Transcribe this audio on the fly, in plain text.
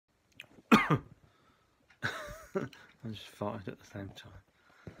I just farted at the same time.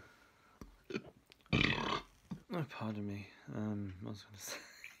 Oh, pardon me. I was going to say,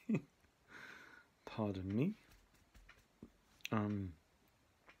 pardon me. I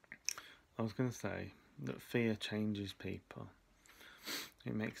was going to say that fear changes people.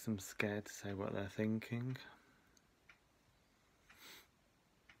 It makes them scared to say what they're thinking.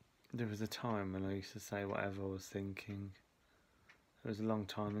 There was a time when I used to say whatever I was thinking. It was a long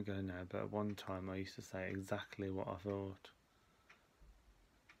time ago now, but at one time I used to say exactly what I thought.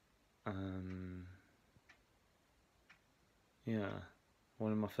 Yeah,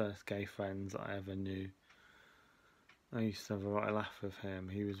 one of my first gay friends I ever knew, I used to have a right laugh with him.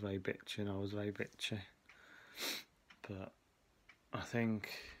 He was very bitchy and I was very bitchy. But I think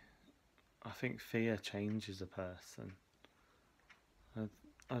fear changes a person.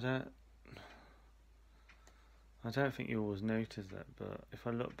 I don't think you always notice it, but if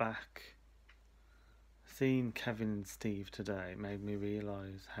I look back, seeing Kevin and Steve today made me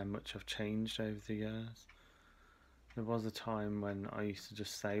realise how much I've changed over the years. There was a time when I used to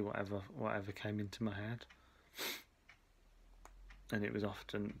just say whatever came into my head, and it was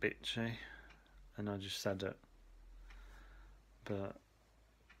often bitchy, and I just said it. But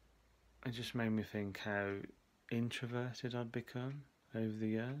it just made me think how introverted I'd become over the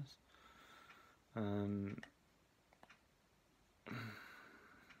years.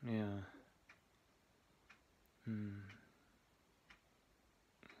 Yeah.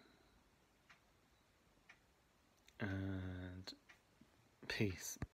 And peace.